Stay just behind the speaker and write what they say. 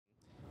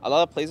A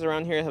lot of places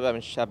around here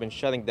have been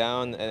shutting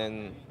down,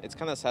 and it's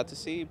kind of sad to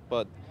see.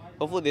 But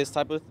hopefully, this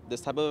type of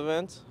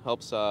event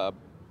helps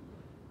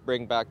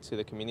bring back to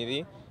the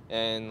community,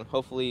 and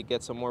hopefully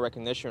get some more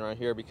recognition around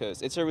here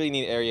because it's a really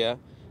neat area,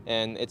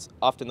 and it's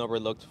often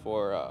overlooked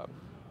for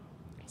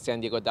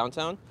San Diego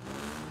downtown.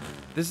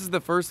 This is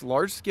the first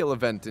large-scale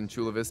event in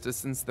Chula Vista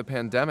since the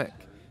pandemic.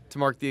 To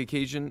mark the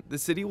occasion, the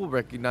city will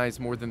recognize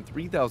more than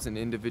 3,000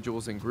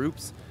 individuals and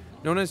groups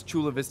known as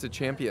Chula Vista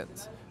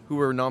Champions, who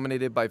were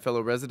nominated by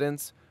fellow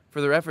residents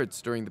for their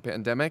efforts during the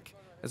pandemic,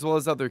 as well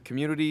as other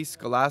community,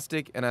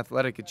 scholastic, and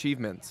athletic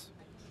achievements.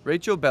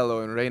 Rachel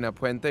Bello and Reina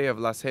Puente of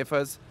Las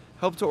Jefas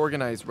helped to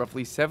organize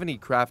roughly 70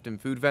 craft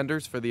and food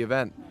vendors for the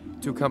event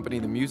to accompany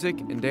the music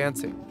and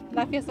dancing.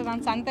 La Fiesta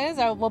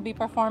Danzantes will be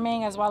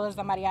performing, as well as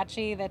the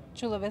mariachi, the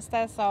Chula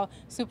Vista, so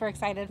super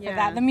excited for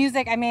that. The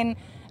music, I mean,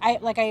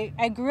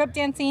 I grew up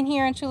dancing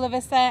here in Chula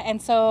Vista,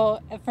 and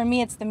so for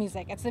me it's the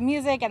music. It's the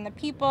music and the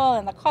people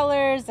and the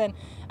colors, and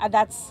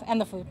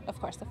and the food, of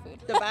course, the food.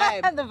 The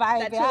vibe. The vibe,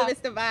 that Chula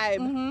Vista vibe.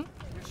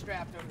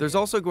 Mm-hmm. There's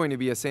also going to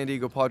be a San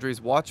Diego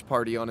Padres watch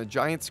party on a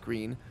giant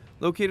screen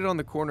located on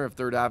the corner of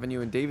 3rd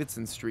Avenue and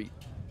Davidson Street.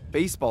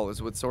 Baseball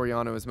is what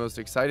Soriano is most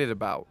excited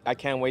about. I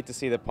can't wait to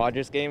see the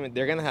Padres game.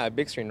 They're gonna have a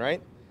big screen,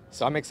 right?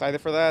 So I'm excited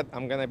for that.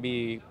 I'm gonna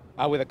be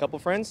out with a couple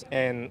friends,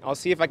 and I'll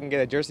see if I can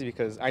get a jersey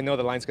because I know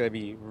the line's gonna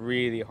be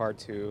really hard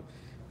to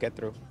get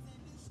through.